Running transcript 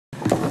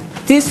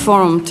This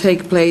forum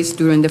takes place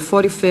during the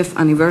 45th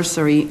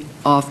anniversary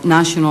of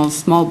National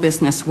Small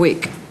Business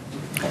Week.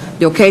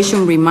 The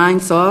occasion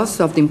reminds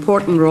us of the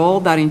important role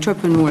that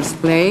entrepreneurs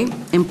play,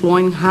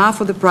 employing half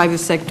of the private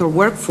sector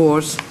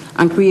workforce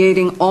and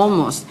creating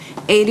almost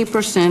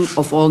 80%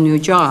 of all new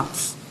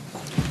jobs.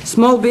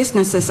 Small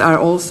businesses are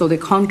also the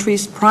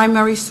country's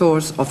primary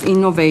source of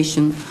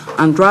innovation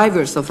and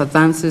drivers of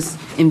advances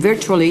in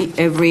virtually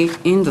every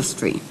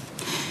industry.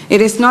 It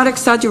is not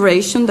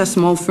exaggeration that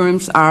small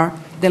firms are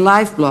the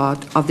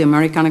lifeblood of the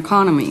American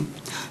economy.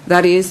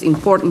 That is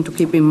important to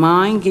keep in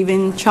mind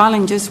given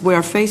challenges we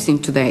are facing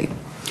today.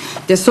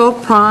 The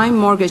subprime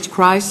mortgage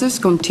crisis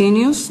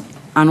continues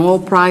and oil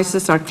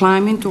prices are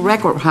climbing to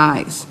record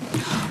highs.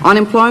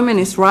 Unemployment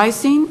is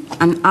rising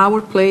and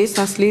our place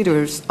as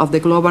leaders of the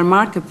global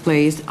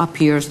marketplace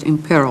appears in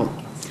peril.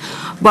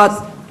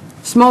 But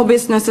small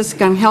businesses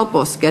can help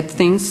us get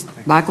things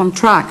back on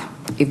track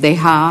if they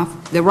have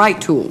the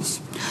right tools.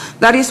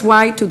 That is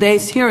why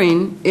today's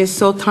hearing is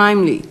so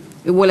timely.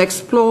 It will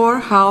explore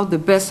how to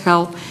best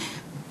help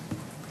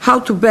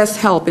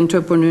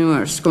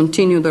entrepreneurs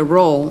continue their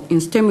role in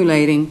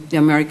stimulating the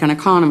American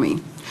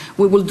economy.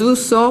 We will do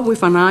so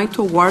with an eye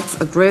towards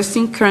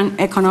addressing current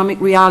economic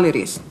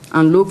realities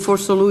and look for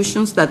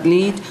solutions that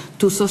lead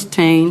to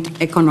sustained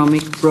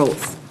economic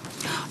growth.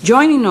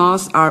 Joining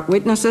us are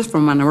witnesses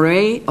from an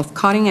array of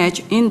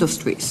cutting-edge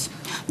industries.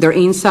 Their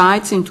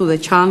insights into the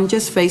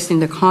challenges facing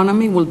the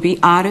economy will be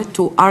added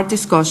to our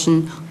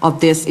discussion of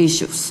these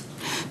issues.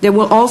 They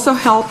will also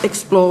help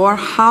explore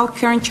how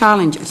current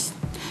challenges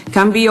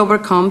can be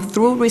overcome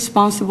through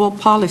responsible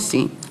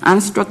policy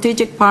and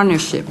strategic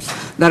partnerships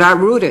that are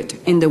rooted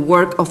in the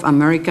work of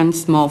American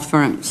small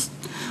firms.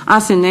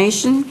 As a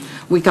nation,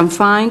 we can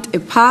find a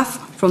path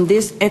from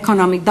this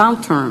economic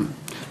downturn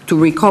to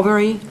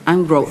recovery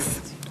and growth.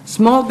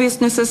 Small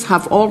businesses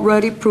have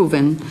already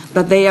proven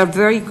that they are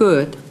very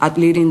good at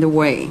leading the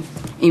way.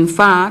 In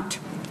fact,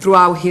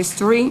 throughout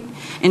history,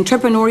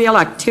 entrepreneurial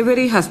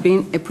activity has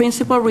been a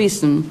principal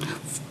reason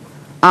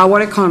our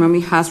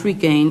economy has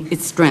regained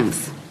its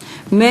strength.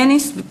 Many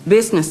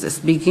businesses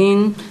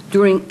begin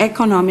during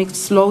economic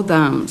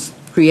slowdowns,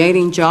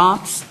 creating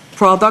jobs,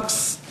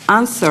 products,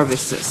 and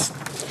services.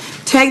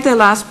 Take the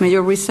last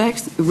major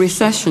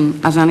recession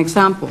as an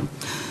example.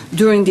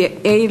 During the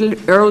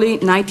early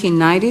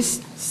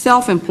 1990s,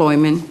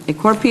 self-employment, a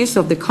core piece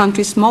of the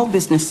country's small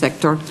business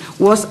sector,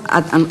 was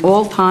at an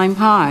all-time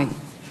high,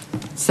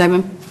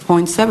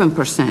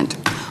 7.7%.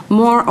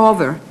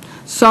 Moreover,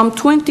 some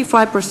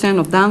 25%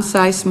 of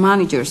downsized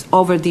managers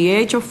over the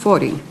age of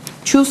 40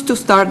 choose to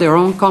start their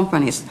own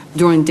companies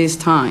during this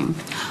time.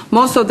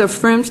 Most of the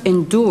firms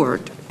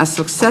endured as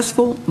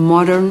successful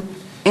modern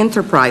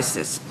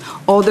enterprises.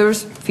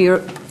 Others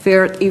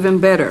fared even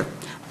better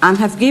and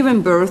have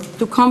given birth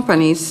to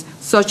companies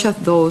such as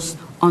those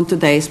on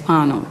today's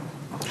panel.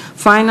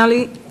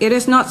 Finally, it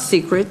is not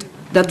secret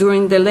that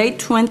during the late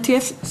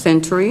 20th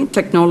century,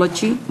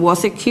 technology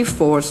was a key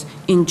force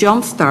in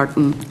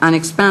jump-starting and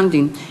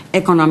expanding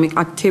economic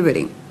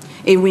activity.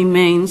 It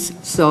remains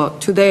so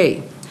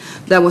today.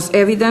 That was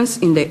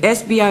evidenced in the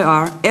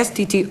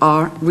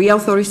SBIR-STTR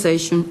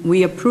reauthorization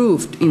we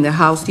approved in the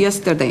House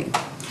yesterday,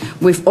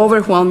 with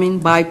overwhelming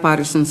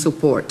bipartisan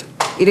support.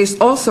 It is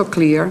also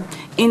clear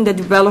in the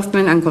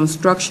development and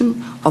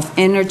construction of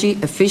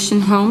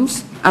energy-efficient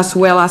homes, as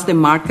well as the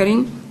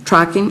marketing,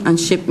 tracking, and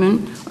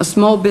shipment of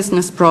small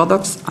business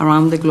products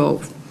around the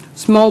globe.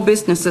 Small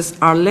businesses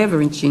are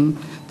leveraging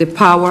the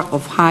power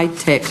of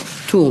high-tech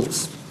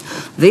tools.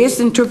 These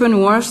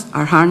entrepreneurs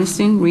are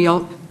harnessing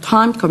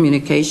real-time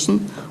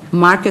communication,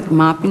 market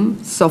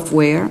mapping,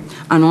 software,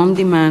 and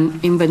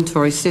on-demand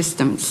inventory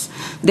systems.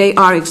 They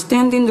are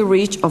extending the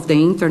reach of the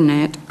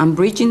Internet and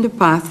bridging the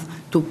path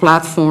to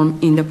platform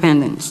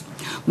independence.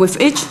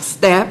 With each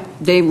step,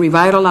 they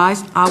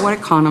revitalize our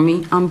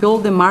economy and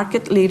build the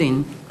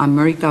market-leading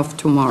America of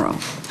tomorrow.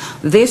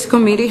 This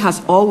committee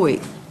has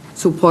always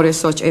supported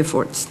such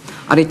efforts.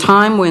 At a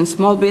time when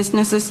small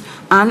businesses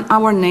and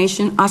our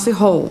nation as a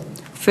whole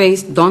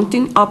face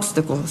daunting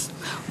obstacles,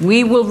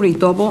 we will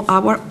redouble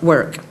our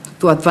work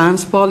to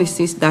advance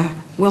policies that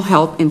will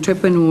help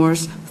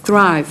entrepreneurs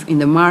thrive in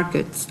the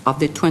markets of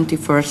the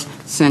 21st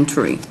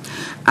century.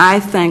 I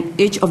thank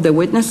each of the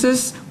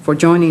witnesses for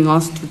joining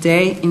us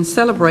today in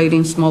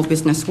celebrating Small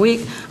Business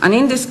Week and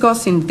in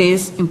discussing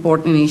these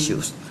important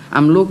issues.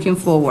 I'm looking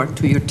forward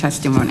to your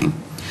testimony.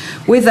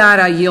 With that,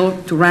 I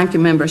yield to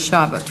Ranking Member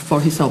Chabot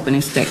for his opening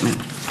statement.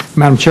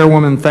 Madam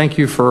Chairwoman, thank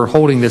you for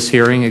holding this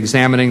hearing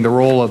examining the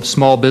role of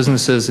small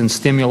businesses in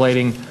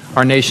stimulating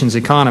our nation's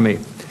economy.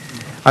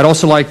 I'd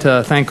also like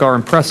to thank our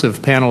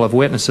impressive panel of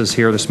witnesses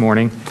here this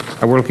morning.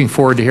 We're looking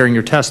forward to hearing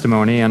your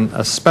testimony, and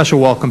a special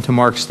welcome to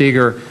Mark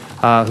Steger,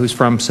 who's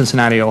from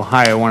Cincinnati,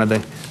 Ohio, one of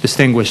the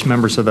distinguished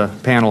members of the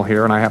panel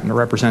here, and I happen to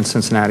represent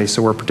Cincinnati,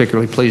 so we're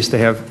particularly pleased to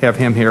have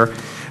him here.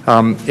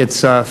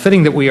 It's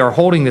fitting that we are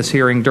holding this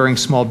hearing during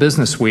Small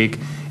Business Week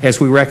as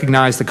we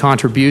recognize the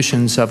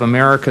contributions of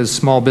America's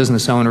small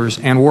business owners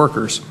and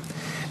workers.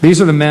 These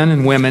are the men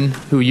and women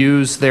who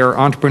use their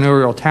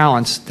entrepreneurial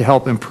talents to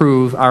help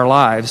improve our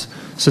lives,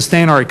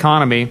 sustain our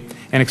economy,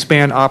 and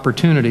expand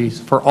opportunities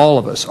for all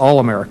of us, all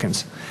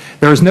Americans.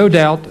 There is no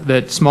doubt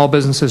that small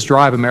businesses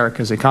drive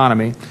America's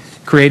economy,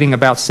 creating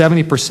about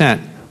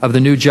 70% of the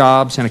new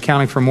jobs and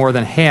accounting for more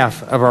than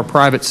half of our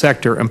private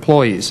sector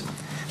employees.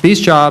 These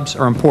jobs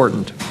are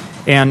important,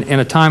 and in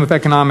a time of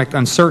economic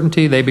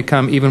uncertainty, they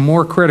become even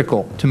more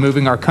critical to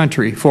moving our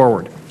country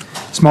forward.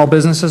 Small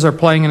businesses are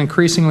playing an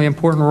increasingly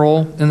important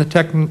role in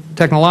the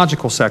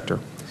technological sector.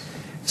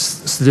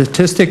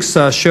 Statistics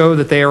show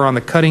that they are on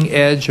the cutting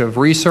edge of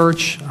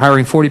research,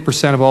 hiring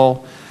 40% of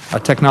all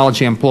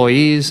technology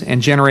employees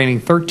and generating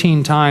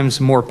 13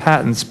 times more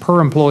patents per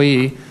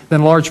employee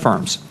than large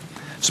firms.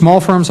 Small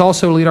firms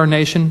also lead our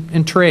nation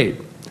in trade.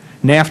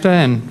 NAFTA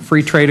and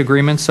free trade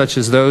agreements such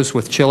as those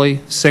with Chile,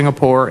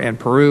 Singapore, and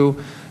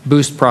Peru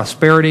boost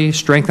prosperity,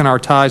 strengthen our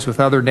ties with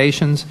other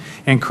nations,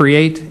 and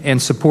create and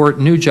support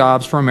new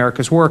jobs for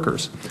America's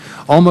workers.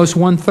 Almost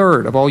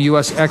one-third of all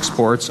U.S.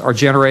 exports are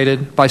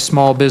generated by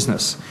small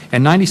business,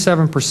 and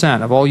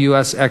 97% of all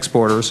U.S.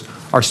 exporters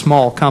are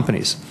small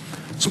companies.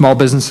 Small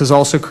businesses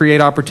also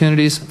create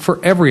opportunities for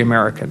every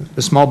American.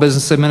 The Small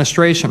Business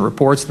Administration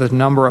reports that the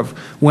number of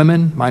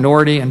women,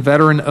 minority, and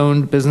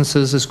veteran-owned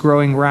businesses is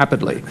growing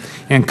rapidly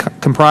and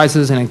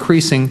comprises an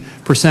increasing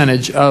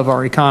percentage of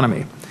our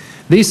economy.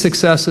 These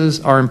successes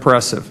are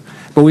impressive,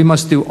 but we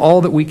must do all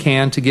that we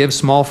can to give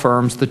small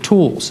firms the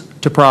tools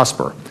to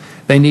prosper.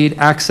 They need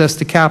access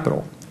to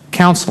capital,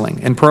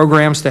 counseling, and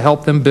programs to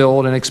help them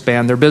build and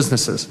expand their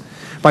businesses.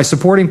 By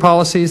supporting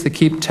policies that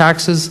keep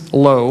taxes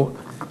low,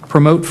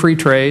 promote free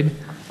trade,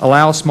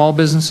 allow small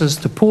businesses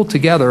to pool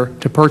together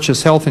to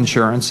purchase health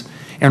insurance,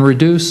 and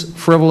reduce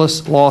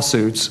frivolous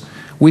lawsuits,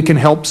 we can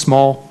help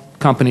small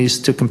companies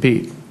to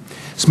compete.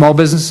 Small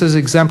businesses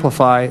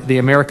exemplify the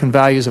American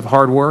values of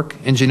hard work,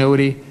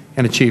 ingenuity,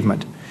 and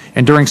achievement.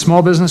 And during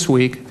Small Business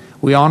Week,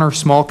 we honor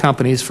small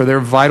companies for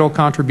their vital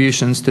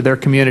contributions to their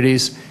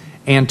communities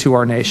and to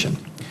our nation.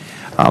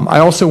 I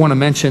also want to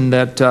mention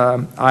that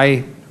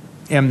I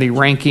am the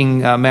ranking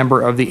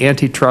member of the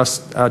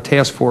Antitrust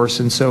Task Force,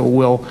 and so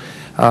we'll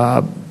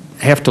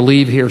have to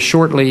leave here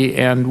shortly,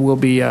 and we'll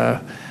be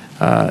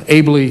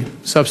ably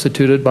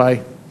substituted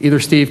by either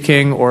Steve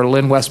King or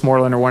Lynn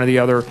Westmoreland or one of the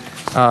other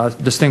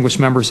distinguished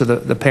members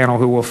of the panel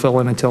who will fill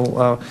in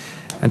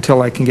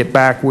until I can get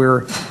back.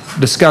 We're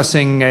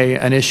discussing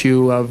an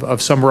issue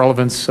of some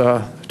relevance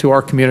to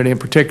our community in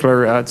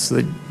particular. It's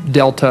the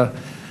Delta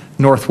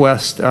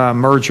Northwest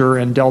merger,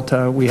 and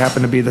Delta, we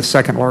happen to be the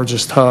second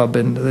largest hub,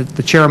 and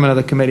the chairman of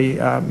the committee,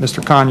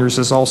 Mr. Conyers,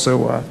 is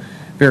also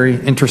very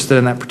interested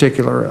in that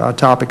particular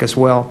topic as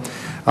well.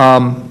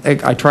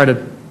 I try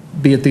to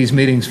be at these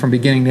meetings from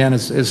beginning to end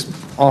as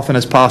often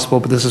as possible,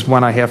 but this is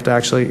when I have to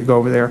actually go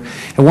over there.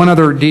 And one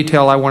other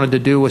detail I wanted to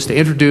do was to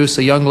introduce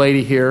a young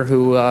lady here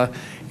who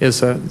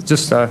is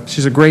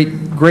she's a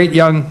great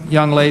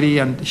young lady,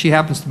 and she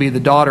happens to be the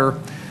daughter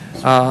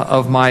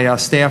of my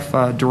staff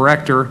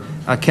director,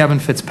 Kevin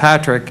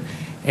Fitzpatrick,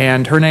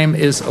 and her name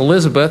is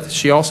Elizabeth.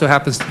 She also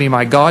happens to be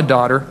my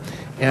goddaughter.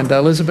 And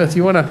Elizabeth,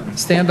 you want to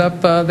stand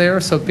up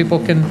there so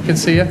people can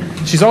see you?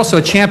 She's also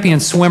a champion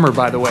swimmer,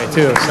 by the way,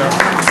 too. So.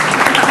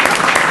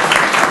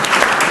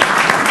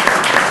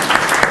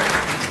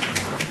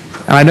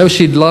 And I know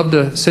she'd love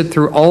to sit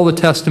through all the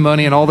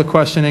testimony and all the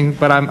questioning,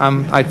 but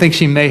I think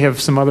she may have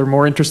some other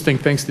more interesting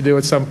things to do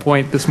at some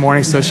point this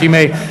morning, so she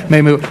may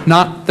move.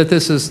 Not that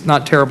this is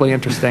not terribly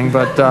interesting,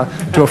 but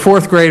to a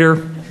fourth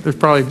grader, there's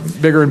probably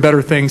bigger and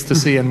better things to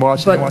see and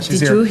watch while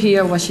she's here. But did you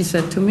hear what she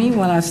said to me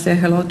when I said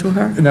hello to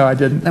her? No, I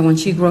didn't. That when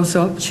she grows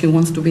up, she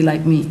wants to be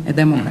like me, a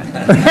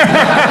Democrat.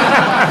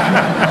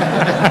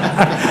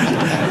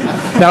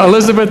 Now,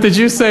 Elizabeth, did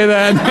you say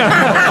that?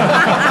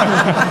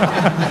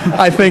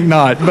 I think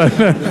not. But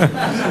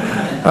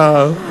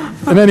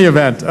in any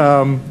event,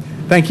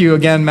 thank you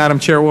again, Madam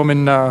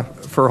Chairwoman,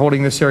 for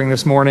holding this hearing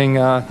this morning.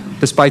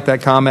 Despite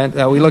that comment,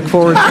 we look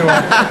forward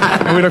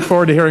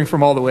to hearing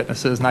from all the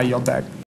witnesses. And I yield back.